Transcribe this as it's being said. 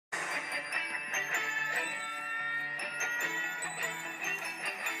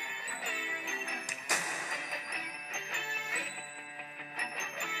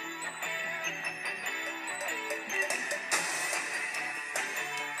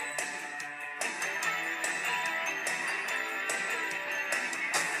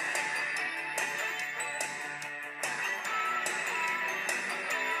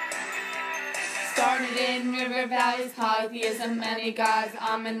started in river valleys, polytheism, many gods,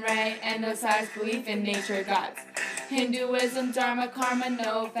 Amun-Re, and Osiris, belief in nature gods. Hinduism, Dharma, karma,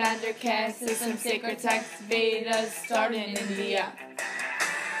 no founder, caste system, sacred texts, Vedas, started in India.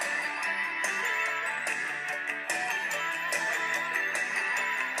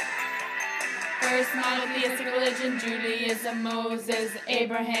 First monotheistic religion, Judaism, Moses,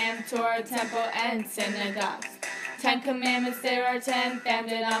 Abraham, Torah, temple, and synagogues. 10 commandments, there are 10,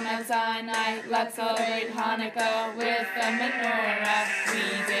 founded on Mount Sinai. Let's celebrate Hanukkah with a menorah.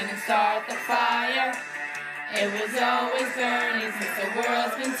 We didn't start the fire, it was always burning since the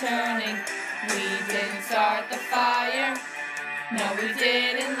world's been turning. We didn't start the fire, no we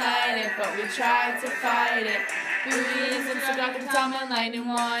didn't light it, but we tried to fight it. Buddhism, so Dr. Tom Enlightened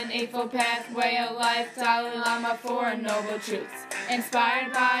One, Eightfold Path, Way of Life, Dalai Lama, Four Noble Truths.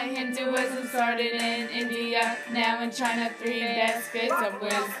 Inspired by Hinduism, started in India, now in China, 3 baskets of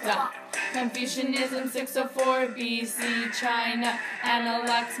wisdom. Confucianism, 604 BC, China,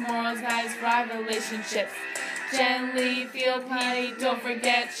 Analects, morals, guides, thrive, relationships. Gently, feel pity, don't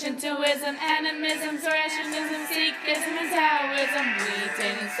forget Shintoism, animism, Zoroastrianism, Sikhism, and Taoism. We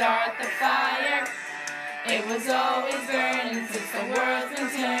didn't start the fire, it was always burning since the world's been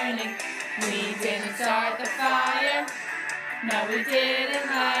turning. We didn't start the fire, no we didn't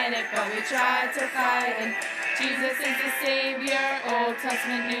light it, but we tried to fight it. Jesus is the Savior, Old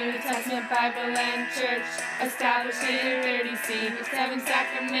Testament, New Testament, Bible and Church, established in 30C, 7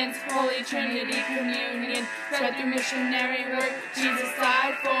 sacraments, Holy Trinity, communion, spread through missionary work, Jesus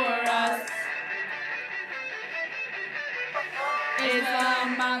died for us.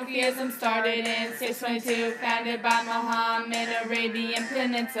 Islam, monotheism, started in 622, founded by Muhammad, Arabian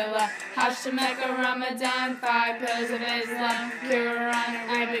Peninsula, Hajj to Mecca, Ramadan, 5 pillars of Islam, Quran,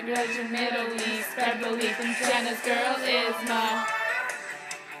 Arabic religion, Middle East, spread belief in Jenna's girl Isma.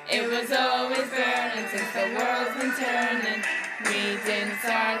 It was always burning since the world's been turning. We didn't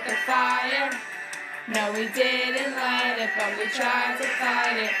start the fire, no we didn't light it, but we tried to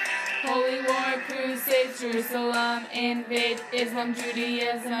fight it. Holy War, Crusades, Jerusalem, invade Islam,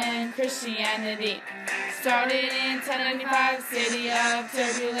 Judaism, and Christianity. Started in 1095, city of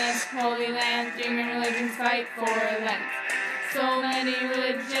turbulence, Holy Land, 3 main religions fight for Lent. So many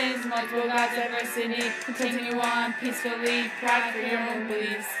religions, multiple gods, diversity, continue on peacefully, proud for your own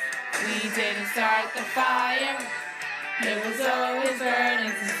beliefs. We didn't start the fire, it was always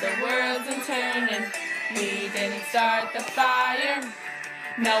burning since the world's been turning. We didn't start the fire,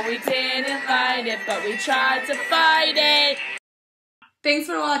 no we didn't light it, but we tried to fight it. Thanks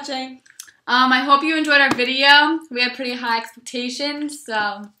for watching. I hope you enjoyed our video. We had pretty high expectations,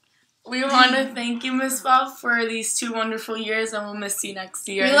 so we want to thank you, Miss Bob, for these 2 wonderful years, and we'll miss you next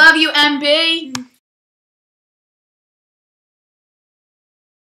year. We love you, MB.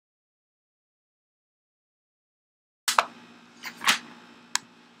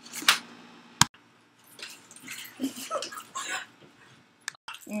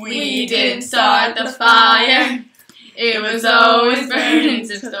 We didn't start the fire, it was always burning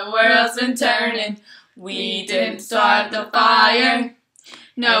since the world's been turning. We didn't start the fire,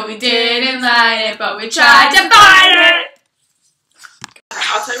 no we didn't light it, but we tried to fight it!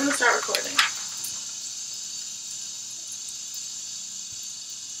 I'll tell you when to start recording.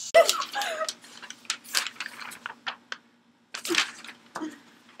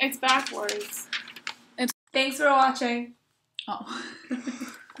 It's backwards. Thanks for watching. Oh.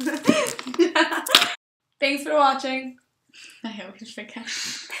 Thanks for watching. I always forget.